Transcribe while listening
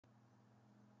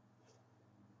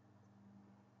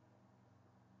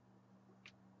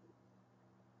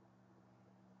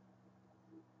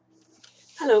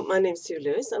Hello, my name's Sue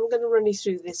Lewis. I'm going to run you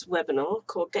through this webinar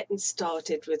called Getting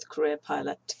Started with Career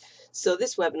Pilot. So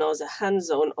this webinar is a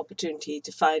hands-on opportunity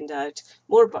to find out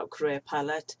more about Career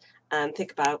Pilot and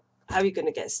think about how you're going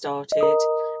to get started.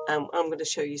 I'm going to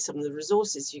show you some of the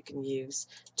resources you can use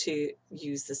to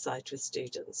use the site with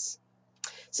students.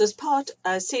 So as part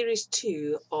of series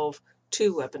 2 of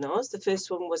 2 webinars, the first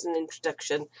one was an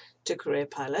introduction to Career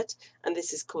Pilot, and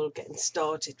this is called Getting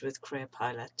Started with Career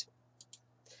Pilot.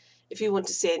 If you want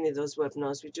to see any of those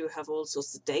webinars, we do have all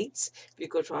sorts of dates. If you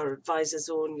go to our advisor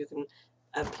zone, you can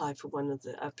apply for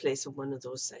a place on one of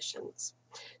those sessions.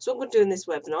 So what I'm going to do in this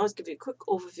webinar is give you a quick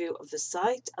overview of the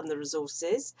site and the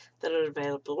resources that are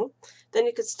available. Then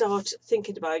you can start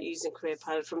thinking about using Career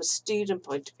Pilot from a student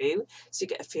point of view, so you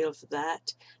get a feel for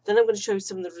that. Then I'm going to show you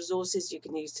some of the resources you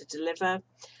can use to deliver,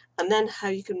 and then how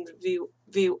you can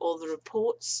view all the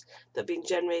reports that have been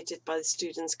generated by the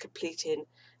students completing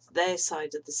their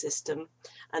side of the system,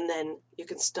 and then you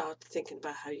can start thinking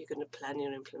about how you're going to plan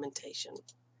your implementation.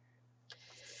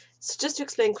 So just to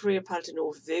explain Career Pilot in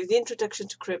overview, the introduction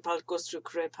to Career Pilot goes through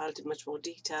Career Pilot in much more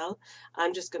detail.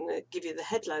 I'm just going to give you the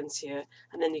headlines here,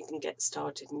 and then you can get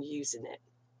started in using it.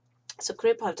 So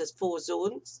Career Pilot has 4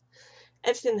 zones.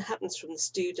 Everything that happens from the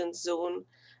student zone,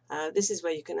 this is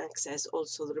where you can access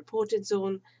also the reported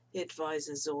zone, the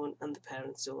advisor zone, and the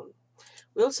parent zone.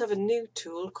 We also have a new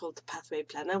tool called the Pathway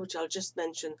Planner, which I'll just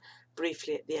mention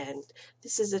briefly at the end.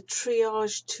 This is a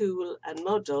triage tool and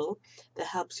model that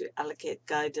helps you allocate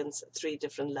guidance at 3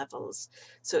 different levels.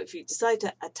 So if you decide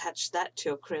to attach that to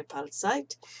your Career Pilot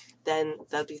site, then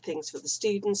there'll be things for the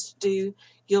students to do.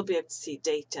 You'll be able to see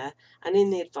data, and in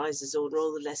the advisor zone,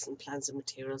 all the lesson plans and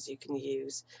materials you can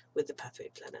use with the Pathway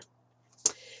Planner.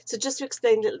 So just to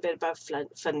explain a little bit about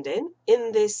funding,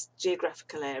 in this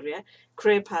geographical area,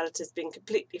 Career Pilot has been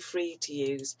completely free to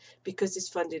use because it's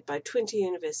funded by 20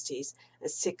 universities and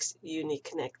 6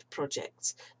 UniConnect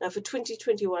projects. Now for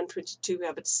 2021-22 we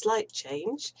have a slight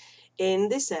change. In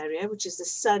this area, which is the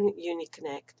Sun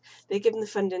UniConnect, they're given the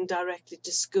funding directly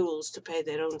to schools to pay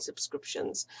their own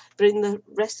subscriptions. But in the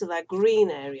rest of that green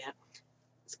area,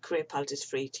 Career Pilot is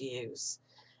free to use.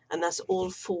 And that's all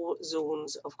 4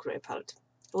 zones of Career Pilot.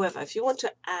 However, if you want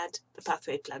to add the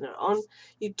Pathway Planner on,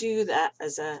 you do that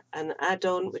as an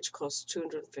add-on, which costs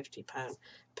 £250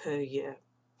 per year.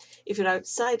 If you're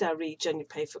outside our region, you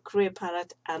pay for Career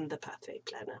Pilot and the Pathway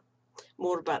Planner.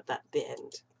 More about that at the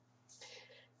end.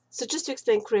 So just to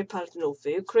explain Career Pilot in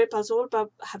overview, Career Pilot is all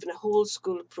about having a whole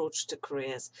school approach to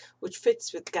careers, which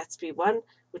fits with Gatsby 1,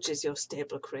 which is your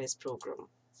stable careers programme.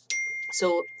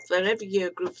 So for every year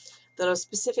group, there are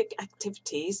specific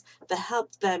activities that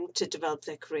help them to develop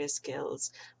their career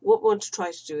skills. What we want to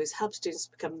try to do is help students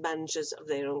become managers of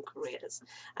their own careers.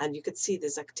 And you can see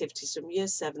there's activities from year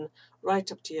 7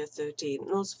 right up to year 13,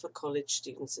 and also for college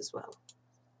students as well.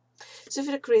 So if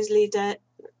you're a careers leader,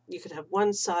 you can have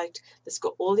one site that's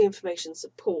got all the information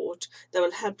support that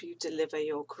will help you deliver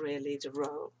your career leader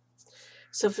role.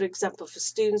 So for example, for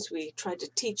students, we try to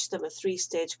teach them a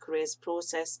 3-stage careers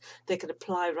process they can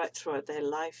apply right throughout their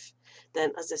life.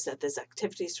 Then, as I said, there's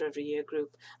activities for every year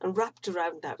group, and wrapped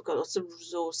around that, we've got lots of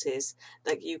resources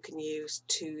that you can use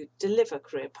to deliver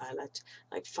Career Pilot,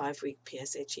 like 5-week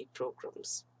PSHE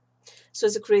programs. So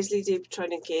as a careers leader, you're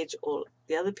trying to engage all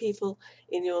the other people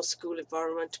in your school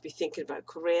environment to be thinking about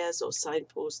careers or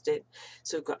signposting.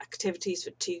 So we've got activities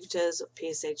for tutors or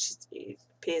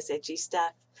PSHE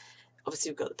staff.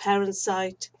 Obviously, we've got the parent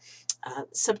site.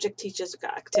 Subject teachers have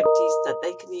got activities that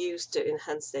they can use to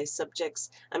enhance their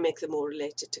subjects and make them more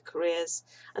related to careers.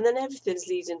 And then everything's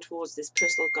leading towards this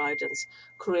personal guidance,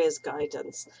 careers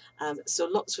guidance. So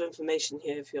lots of information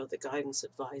here if you're the guidance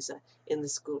advisor in the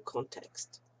school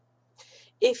context.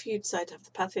 If you decide to have the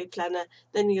Pathway Planner,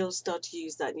 then you'll start to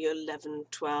use that in year 11,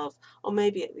 12, or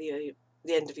maybe at the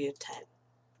end of year 10.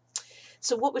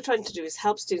 So what we're trying to do is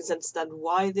help students understand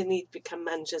why they need to become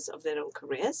managers of their own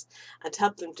careers, and to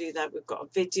help them do that, we've got a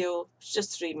video,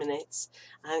 just 3 minutes,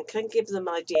 and can give them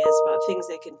ideas about things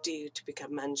they can do to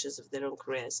become managers of their own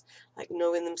careers, like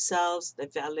knowing themselves, their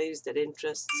values, their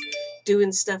interests,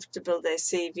 doing stuff to build their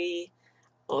CV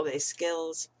or their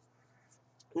skills,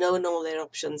 knowing all their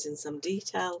options in some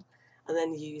detail, and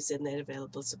then using their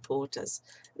available supporters.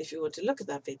 And if you want to look at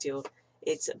that video,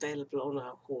 it's available on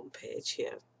our homepage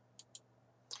here.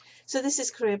 So this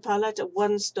is Career Pilot, a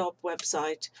one-stop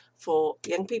website for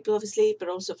young people, obviously, but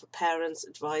also for parents,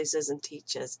 advisors, and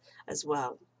teachers as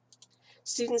well.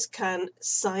 Students can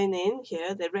sign in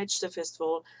here. They register first of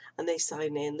all, and they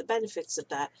sign in. The benefits of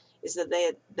that is that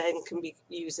they then can be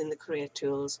using the career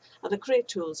tools. And the career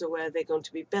tools are where they're going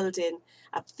to be building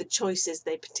up the choices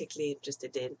they're particularly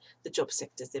interested in, the job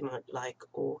sectors they might like,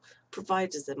 or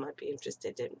providers they might be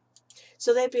interested in.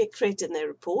 So they'll be creating their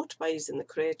report by using the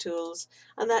career tools,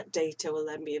 and that data will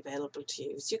then be available to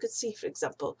you. So you could see, for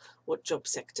example, what job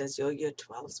sectors your Year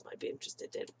 12s might be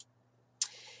interested in.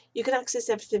 You can access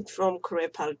everything from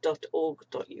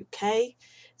careerpilot.org.uk.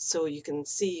 So you can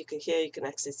see, you can hear, you can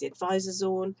access the advisor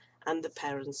zone and the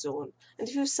parent zone. And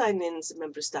if you sign in as a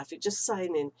member of staff, you just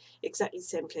sign in exactly the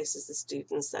same place as the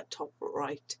students, that top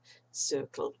right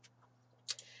circle.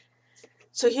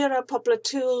 So here are popular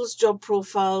tools, job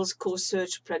profiles, course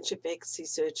search, apprenticeship vacancy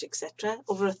search, etc.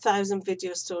 Over 1,000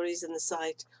 video stories in the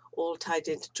site, all tied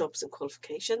into jobs and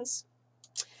qualifications.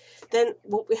 Then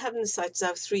what we have in the site is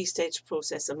our 3-stage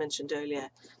process I mentioned earlier.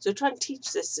 So try and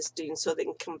teach this to students so they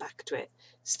can come back to it.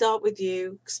 Start with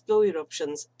you, explore your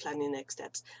options, plan your next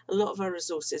steps. A lot of our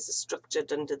resources are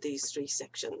structured under these 3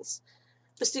 sections.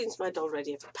 But students might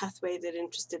already have a pathway they're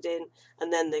interested in,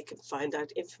 and then they can find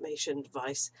out information,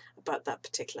 advice about that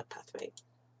particular pathway.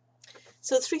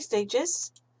 So 3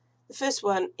 stages. The first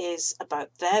one is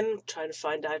about them, trying to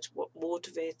find out what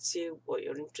motivates you, what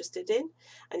you're interested in,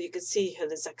 and you can see here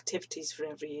there's activities for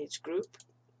every age group.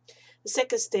 The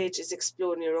second stage is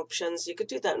exploring your options. You could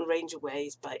do that in a range of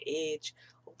ways, by age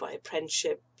or by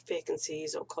apprenticeship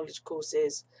vacancies or college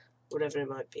courses, whatever it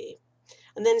might be.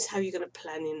 And then it's how you're going to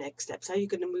plan your next steps, how you're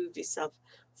going to move yourself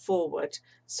forward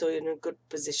so you're in a good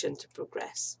position to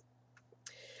progress.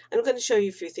 And I'm going to show you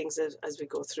a few things as we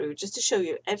go through, just to show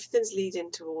you everything's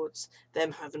leading towards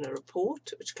them having a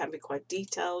report, which can be quite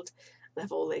detailed and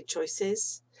have all their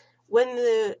choices. When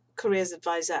the careers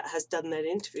advisor has done their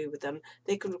interview with them,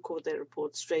 they can record their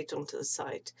report straight onto the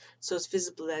site, so it's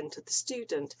visible then to the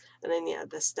student and any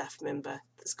other staff member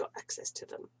that's got access to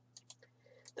them.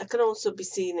 That can also be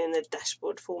seen in a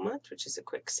dashboard format, which is a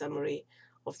quick summary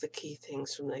of the key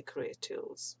things from their career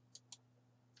tools.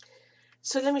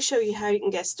 So let me show you how you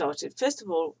can get started. First of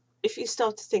all, if you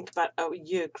start to think about our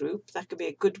year group, that could be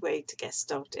a good way to get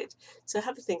started. So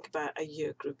have a think about a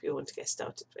year group you want to get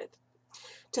started with.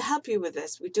 To help you with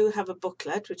this, we do have a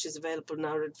booklet which is available in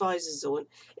our advisor zone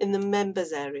in the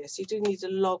members area. So you do need to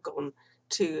log on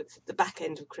to the back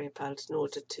end of Career Pilot in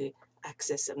order to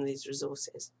access some of these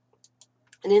resources.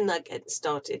 And in that Getting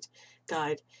Started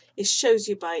guide, it shows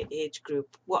you by age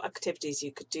group what activities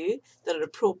you could do that are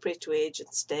appropriate to age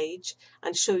and stage,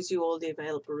 and shows you all the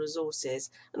available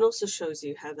resources, and also shows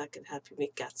you how that can help you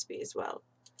make Gatsby as well.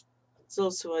 There's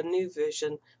also a new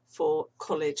version for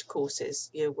college courses,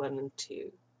 year 1 and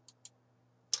 2.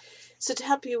 So to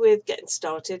help you with getting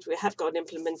started, we have got an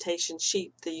implementation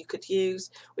sheet that you could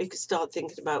use, where you could start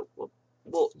thinking about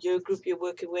what year group you're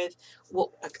working with, what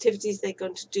activities they're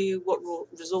going to do, what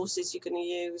resources you're going to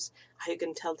use, how you're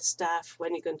going to tell the staff,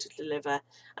 when you're going to deliver,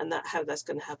 and how that's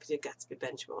going to help with your Gatsby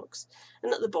benchmarks.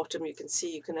 And at the bottom you can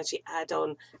see you can actually add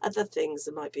on other things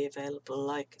that might be available,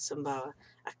 like some of our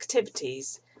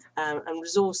activities and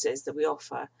resources that we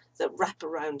offer that wrap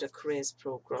around a careers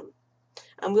programme.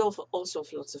 And we also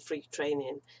offer lots of free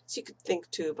training, so you could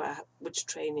think too about which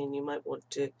training you might want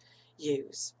to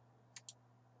use.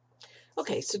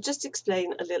 Okay, so just to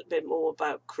explain a little bit more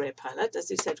about Career Pilot. As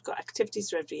we said, we've got activities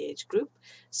for every age group.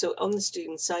 So on the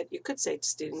student side, you could say to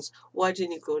students, why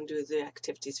don't you go and do the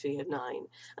activities for Year 9?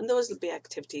 And those will be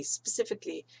activities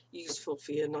specifically useful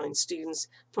for Year 9 students,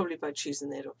 probably by choosing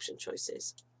their option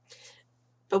choices.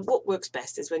 But what works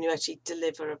best is when you actually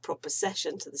deliver a proper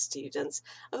session to the students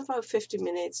of about 50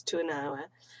 minutes to an hour.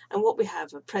 And what we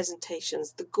have are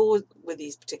presentations that go with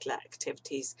these particular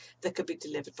activities that could be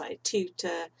delivered by a tutor,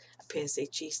 a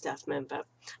PSHE staff member.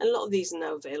 And a lot of these are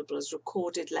now available as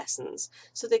recorded lessons,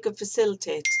 so they could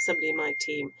facilitate somebody in my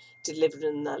team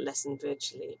delivering that lesson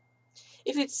virtually.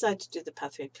 If you decide to do the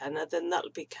Pathway Planner, then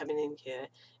that'll be coming in here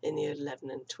in Year 11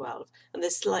 and 12. And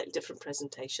there's slightly different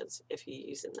presentations if you're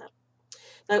using that.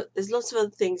 Now, there's lots of other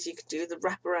things you can do. The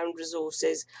wraparound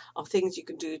resources are things you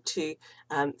can do to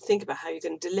think about how you're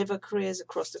going to deliver careers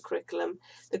across the curriculum.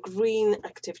 The green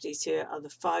activities here are the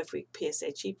 5-week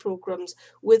PSHE programs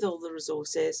with all the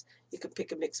resources. You can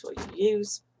pick and mix what you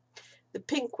use. The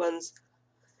pink ones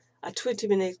are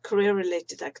 20-minute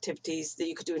career-related activities that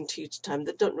you could do in tutor time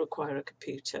that don't require a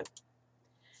computer.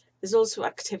 There's also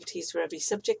activities for every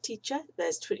subject teacher.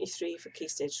 There's 23 for Key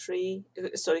Stage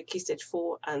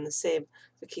 4, and the same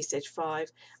for Key Stage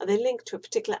 5. And they link to a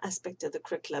particular aspect of the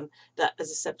curriculum that, as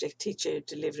a subject teacher, you're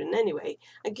delivering anyway,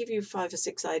 and give you 5 or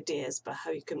 6 ideas about how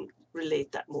you can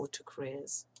relate that more to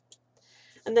careers.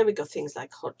 And then we got things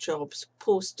like hot jobs,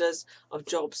 posters of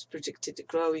jobs predicted to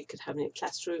grow. You could have them in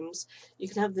classrooms. You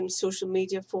can have them in social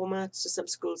media formats. So some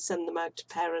schools send them out to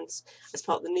parents as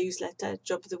part of the newsletter,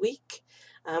 Job of the Week.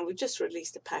 We've just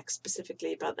released a pack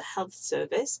specifically about the health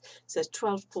service. So there's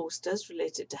 12 posters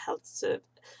related to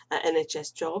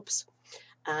NHS jobs.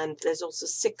 And there's also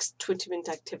 6 20-minute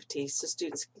activities so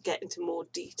students can get into more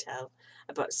detail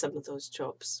about some of those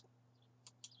jobs.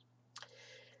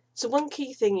 So one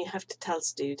key thing you have to tell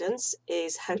students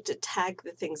is how to tag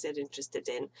the things they're interested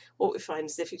in. What we find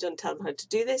is if you don't tell them how to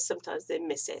do this, sometimes they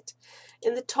miss it.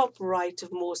 In the top right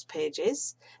of most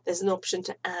pages, there's an option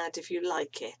to add if you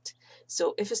like it.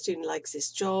 So if a student likes this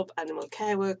job, animal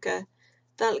care worker,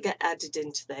 that'll get added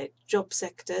into their job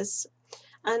sectors.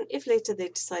 And if later they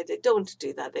decide they don't want to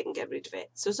do that, they can get rid of it.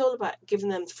 So it's all about giving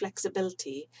them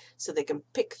flexibility so they can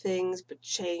pick things but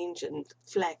change and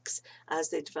flex as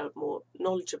they develop more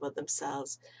knowledge about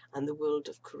themselves and the world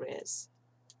of careers.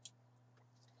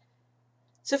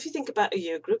 So if you think about a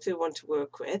year group they want to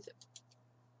work with,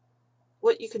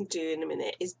 what you can do in a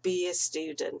minute is be a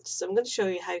student. So I'm going to show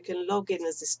you how you can log in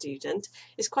as a student.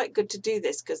 It's quite good to do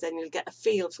this because then you'll get a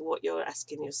feel for what you're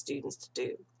asking your students to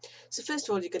do. So first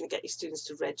of all, you're going to get your students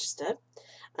to register.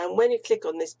 And when you click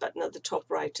on this button at the top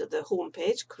right of the home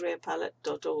page,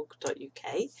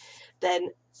 careerpilot.org.uk, then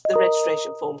the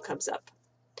registration form comes up.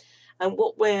 And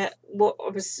what I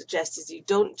would suggest is you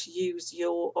don't use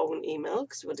your own email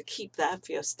because you want to keep that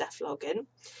for your staff login,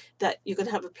 that you can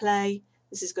have a play.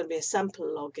 This is going to be a sample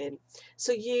login.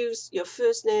 So use your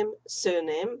first name,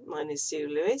 surname, mine is Sue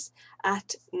Lewis,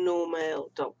 at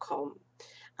nomail.com.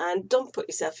 And don't put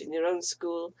yourself in your own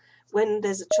school. When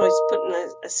there's a choice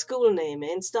putting a school name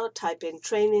in, start typing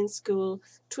Training School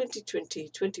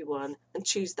 2020-21 and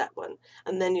choose that one.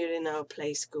 And then you're in our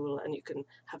play school and you can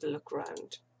have a look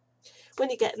around. When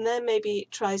you get in there, maybe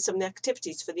try some of the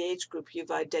activities for the age group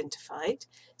you've identified,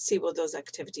 see what those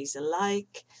activities are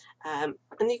like, and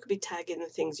you could be tagging the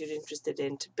things you're interested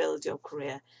in to build your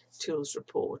career tools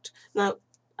report. Now,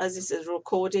 as this is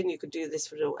recording, you could do this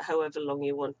for however long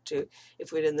you want to.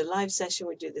 If we're in the live session,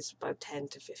 we do this for about 10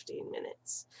 to 15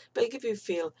 minutes. But it'll give you a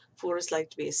feel for what it's like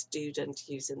to be a student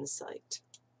using the site.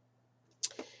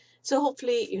 So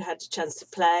hopefully you had a chance to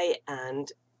play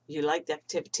and you liked the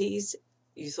activities.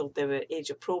 You thought they were age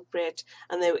appropriate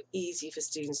and they were easy for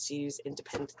students to use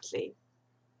independently.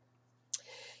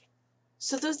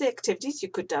 So those are the activities you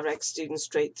could direct students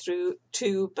straight through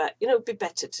to, but it would be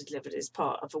better to deliver it as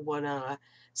part of a 1-hour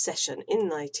session in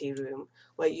an IT room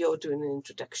where you're doing an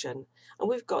introduction. And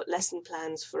we've got lesson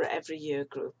plans for every year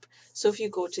group. So if you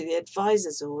go to the advisor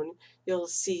zone, you'll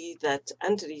see that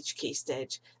under each key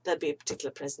stage, there'll be a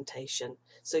particular presentation.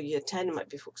 So year 10 might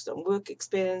be focused on work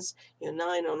experience, year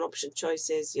 9 on option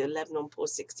choices, year 11 on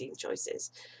post 16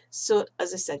 choices. So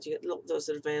as I said, those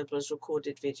are available as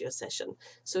recorded video session.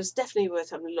 So it's definitely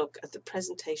worth having a look at the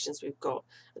presentations we've got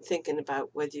and thinking about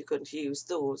whether you're going to use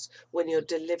those when you're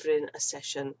delivering a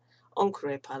session on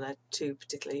Career Pilot to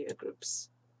particular year groups.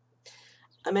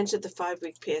 I mentioned the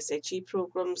 5-week PSHE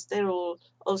programs. They're all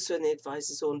also in the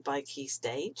advisor zone by key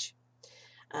stage.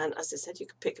 And as I said, you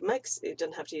can pick a mix. You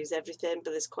don't have to use everything,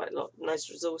 but there's quite a lot of nice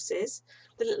resources.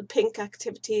 The little pink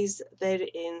activities, they're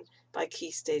in by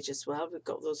key stage as well. We've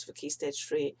got those for key stage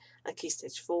 3 and key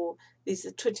stage 4. These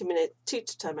are 20-minute,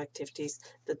 tutor-time activities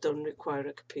that don't require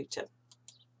a computer.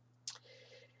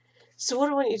 So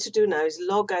what I want you to do now is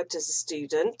log out as a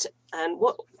student, and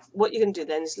what you can do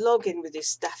then is log in with your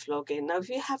staff login. Now, if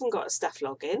you haven't got a staff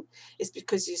login, it's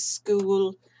because your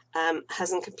school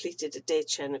hasn't completed a date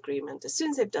sharing agreement. As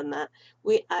soon as they've done that,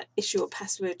 we issue a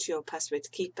password to your password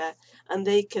keeper, and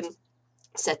they can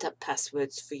set up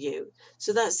passwords for you.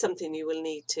 So that's something you will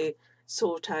need to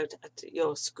sort out at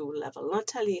your school level. And I'll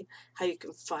tell you how you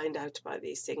can find out about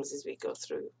these things as we go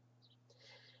through.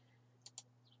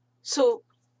 So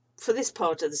for this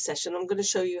part of the session, I'm going to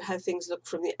show you how things look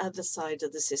from the other side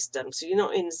of the system. So you're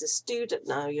not in as a student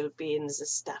now, you'll be in as a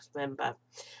staff member.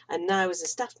 And now as a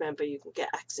staff member, you can get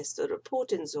access to the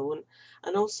reporting zone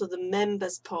and also the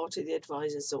members part of the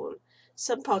advisor zone.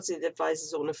 Some parts of the advisor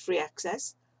zone are free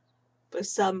access, but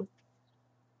some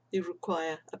you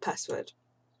require a password.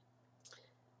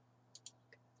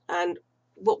 And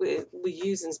what we're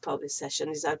using as part of this session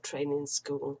is our training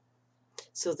school,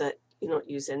 so that you're not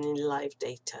using any live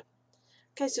data.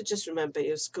 Okay, so just remember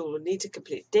your school will need to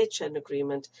complete a date sharing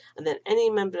agreement, and then any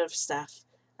member of staff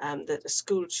that a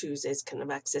school chooses can have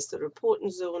access to the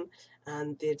reporting zone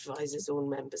and the advisor zone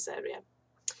members area.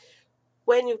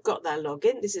 When you've got that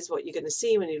login, this is what you're going to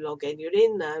see when you log in. You're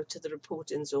in now to the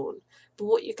reporting zone. But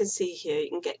what you can see here, you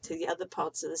can get to the other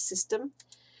parts of the system.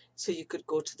 So you could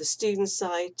go to the student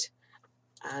site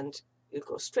and you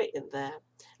go straight in there.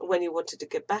 And when you wanted to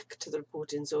get back to the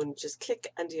reporting zone, you just click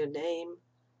under your name,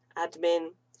 admin,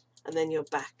 and then you're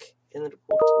back in the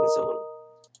reporting zone.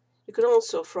 You can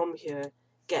also from here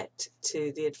get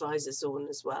to the advisor zone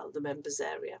as well, the members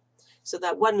area. So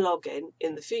that one login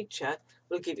in the future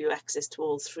will give you access to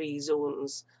all 3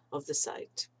 zones of the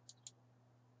site.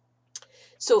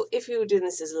 So if you were doing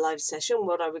this as a live session,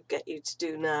 what I would get you to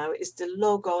do now is to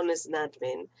log on as an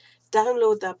admin,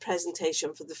 download that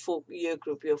presentation for the year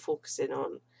group you're focusing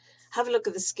on, have a look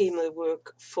at the scheme of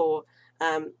work for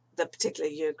the particular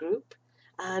year group,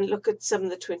 and look at some of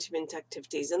the 20-minute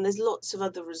activities. And there's lots of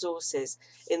other resources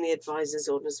in the advisor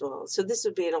zone as well. So this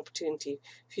would be an opportunity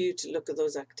for you to look at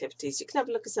those activities. You can have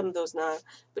a look at some of those now,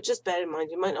 but just bear in mind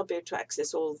you might not be able to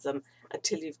access all of them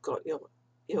until you've got your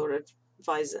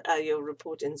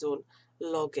reporting zone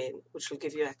login, which will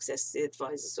give you access to the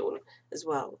advisor zone as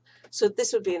well. So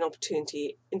this would be an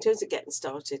opportunity in terms of getting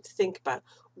started to think about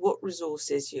what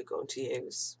resources you're going to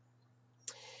use.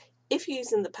 If you're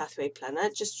using the Pathway Planner,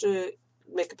 just to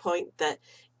make a point that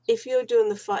if you're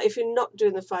not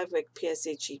doing the 5-week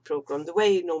PSHE program, the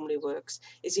way it normally works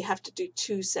is you have to do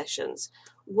 2 sessions.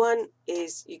 One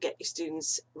is you get your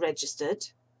students registered,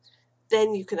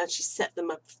 then you can actually set them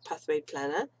up for Pathway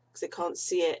Planner, because they can't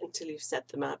see it until you've set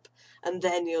them up, and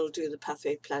then you'll do the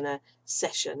Pathway Planner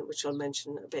session, which I'll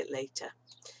mention a bit later.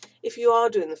 If you are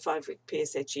doing the 5-week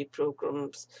PSHE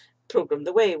program,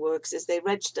 the way it works is they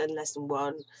register in lesson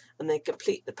 1 and they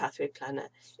complete the Pathway Planner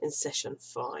in session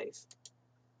 5.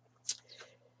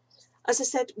 As I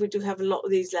said, we do have a lot of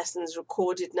these lessons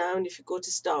recorded now, and if you go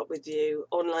to Start With You,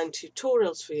 online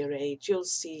tutorials for your age, you'll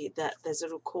see that there's a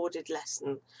recorded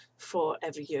lesson for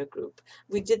every year group.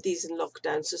 We did these in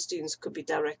lockdown so students could be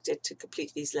directed to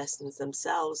complete these lessons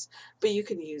themselves, but you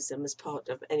can use them as part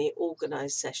of any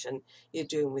organised session you're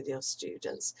doing with your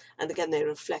students. And again, they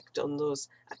reflect on those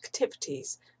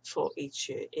activities for each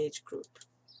age group.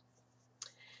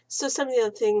 So some of the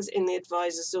other things in the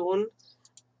advisor zone,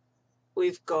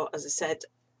 we've got, as I said,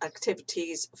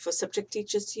 activities for subject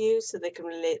teachers to use so they can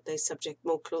relate their subject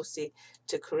more closely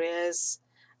to careers.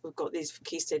 We've got these for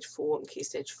Key Stage 4 and Key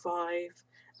Stage 5,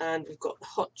 and we've got the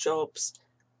hot jobs,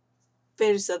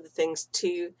 various other things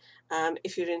too.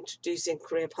 If you're introducing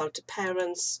CareerPal to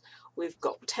parents, we've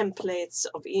got templates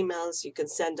of emails you can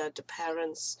send out to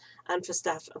parents and for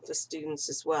staff and for students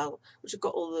as well, which have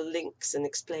got all the links and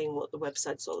explain what the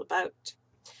website's all about.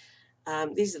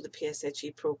 These are the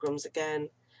PSHE programs again,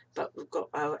 but we've got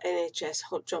our NHS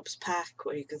Hot Jobs pack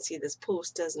where you can see there's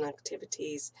posters and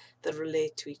activities that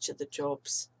relate to each of the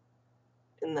jobs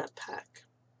in that pack.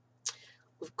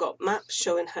 We've got maps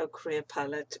showing how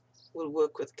CareerPalette will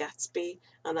work with Gatsby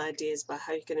and ideas about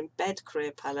how you can embed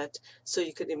CareerPalette so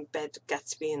you can embed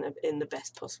Gatsby in the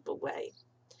best possible way.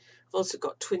 We've also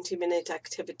got 20-minute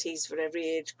activities for every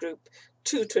age group,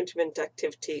 2 20-minute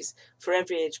activities for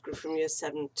every age group from year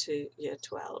 7 to year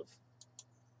 12.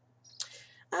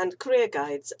 And career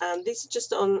guides, and these are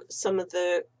just on some of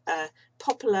the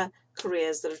popular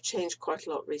careers that have changed quite a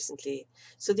lot recently.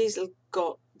 So these have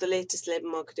got the latest labour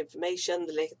market information,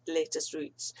 the latest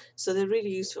routes. So they're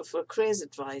really useful for a careers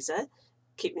advisor,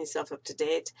 keeping yourself up to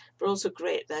date, but also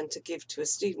great then to give to a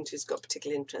student who's got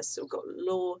particular interests. So we've got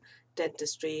law,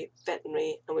 dentistry,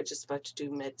 veterinary, and we're just about to do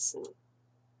medicine.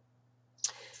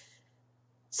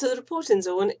 So the reporting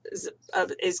zone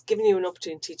is giving you an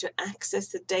opportunity to access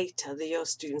the data that your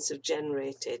students have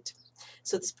generated.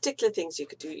 So there's particular things you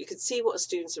could do. You could see what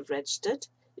students have registered.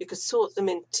 You could sort them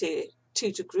into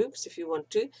tutor groups if you want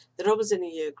to. They're always in a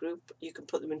year group. You can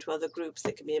put them into other groups.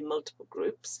 They can be in multiple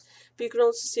groups. But you can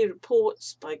also see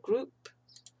reports by group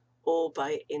or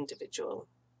by individual.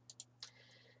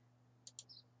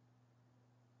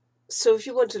 So if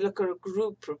you want to look at a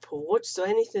group report, so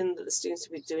anything that the students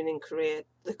will be doing in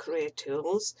the career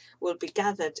tools will be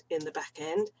gathered in the back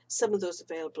end. Some of those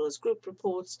available as group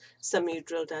reports, some you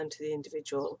drill down to the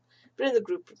individual. But in the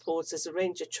group reports, there's a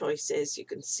range of choices. You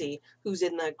can see who's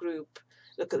in that group,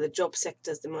 look at the job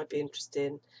sectors they might be interested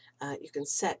in. You can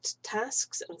set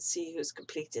tasks and see who's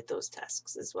completed those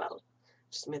tasks as well.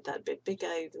 Just made that a bit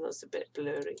bigger, even though it's a bit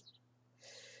blurry.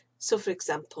 So, for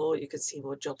example, you can see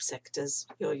what job sectors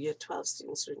your Year 12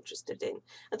 students are interested in,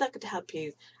 and that could help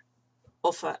you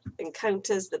offer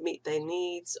encounters that meet their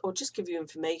needs, or just give you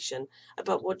information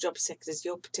about what job sectors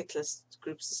your particular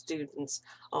groups of students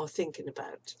are thinking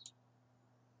about.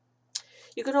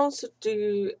 You can also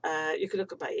do, you can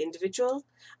look at by individual,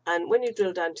 and when you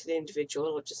drill down to the individual,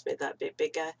 or just make that a bit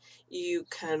bigger, you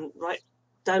can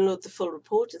download the full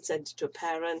report and send it to a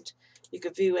parent. You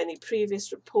can view any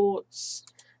previous reports.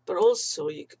 But also,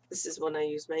 this is one I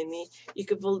use mainly, you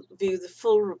can view the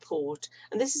full report,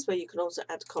 and this is where you can also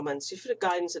add comments. If you're a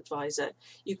guidance advisor,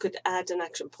 you could add an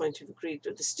action point you've agreed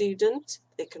with the student.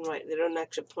 They can write their own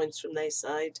action points from their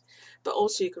side, but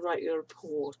also you can write your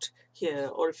report here,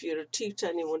 or if you're a tutor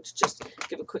and you want to just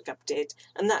give a quick update,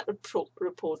 and that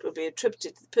report will be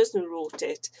attributed to the person who wrote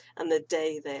it and the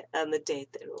date they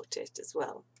wrote it as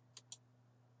well.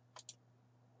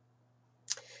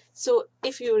 So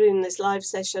if you're in this live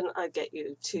session, I'd get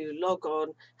you to log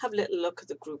on, have a little look at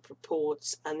the group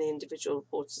reports and the individual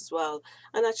reports as well,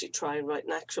 and actually try and write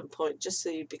an action point just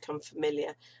so you become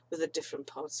familiar with the different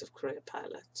parts of Career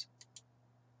Pilot.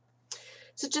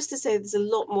 So just to say, there's a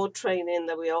lot more training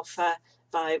that we offer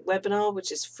by webinar,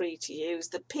 which is free to use.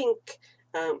 The pink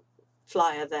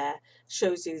flyer there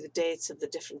shows you the dates of the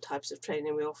different types of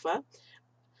training we offer,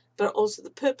 but also the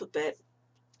purple bit,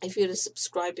 if you're a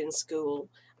subscribing school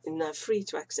in a free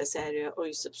to access area, or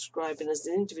you're subscribing as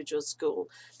an individual school,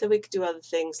 then we could do other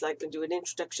things like we do an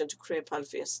introduction to Career Pilot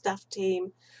for your staff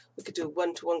team. We could do a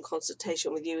one-to-one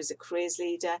consultation with you as a careers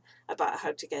leader about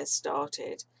how to get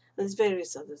started, and there's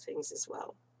various other things as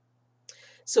well.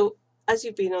 So as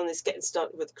you've been on this Getting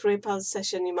Started with Career Pilot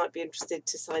session, you might be interested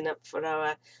to sign up for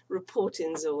our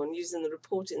reporting zone, using the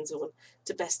reporting zone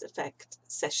to best effect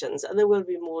sessions, and there will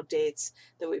be more dates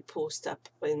that we post up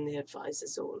in the advisor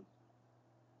zone.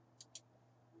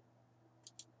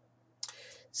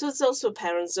 So it's also a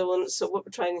parent zone. So what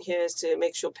we're trying here is to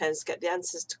make sure parents get the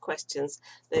answers to questions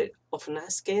they're often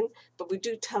asking, but we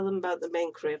do tell them about the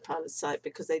main Career Pilot site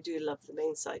because they do love the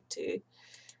main site too.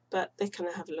 But they kind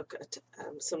of have a look at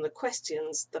some of the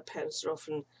questions that parents are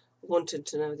often wanting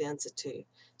to know the answer to.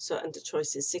 So under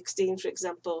choices 16, for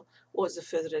example, what is a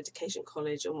further education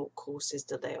college and what courses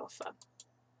do they offer?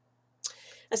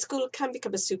 A school can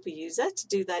become a super user. To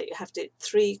do that, you have to hit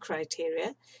 3 criteria.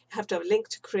 You have to have a link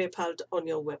to Career Pilot on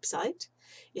your website.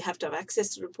 You have to have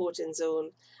access to the reporting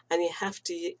zone, and you have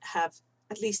to have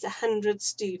at least 100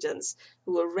 students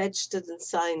who are registered and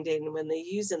signed in when they're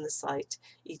using the site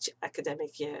each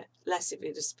academic year, less if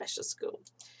you're a special school.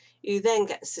 You then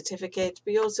get a certificate,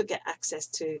 but you also get access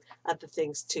to other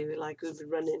things too, like we'll be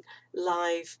running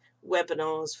live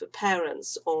webinars for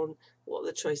parents on what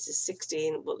the choices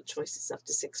 16, what the choices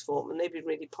after sixth form, and they've been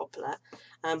really popular,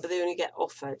 but they only get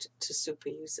offered to super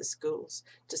user schools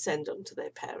to send on to their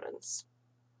parents.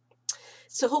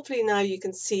 So hopefully now you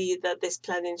can see that this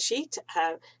planning sheet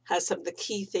has some of the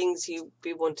key things you'll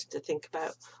be wanting to think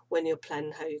about when you're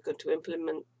planning how you're going to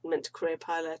implement Career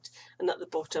Pilot. And at the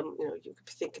bottom, you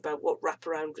could think about what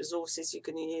wraparound resources you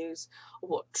can use, or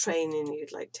what training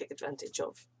you'd like to take advantage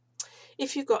of.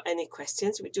 If you've got any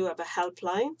questions, we do have a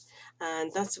helpline,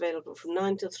 and that's available from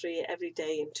 9 till 3 every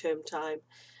day in term time.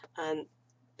 And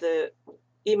the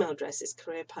email address is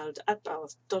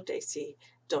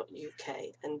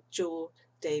careerpilot@bath.ac.uk, and Joe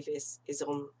Davis is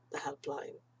on the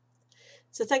helpline.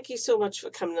 So thank you so much for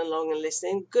coming along and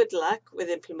listening. Good luck with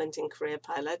implementing Career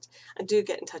Pilot, and do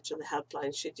get in touch with the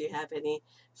helpline should you have any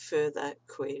further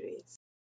queries.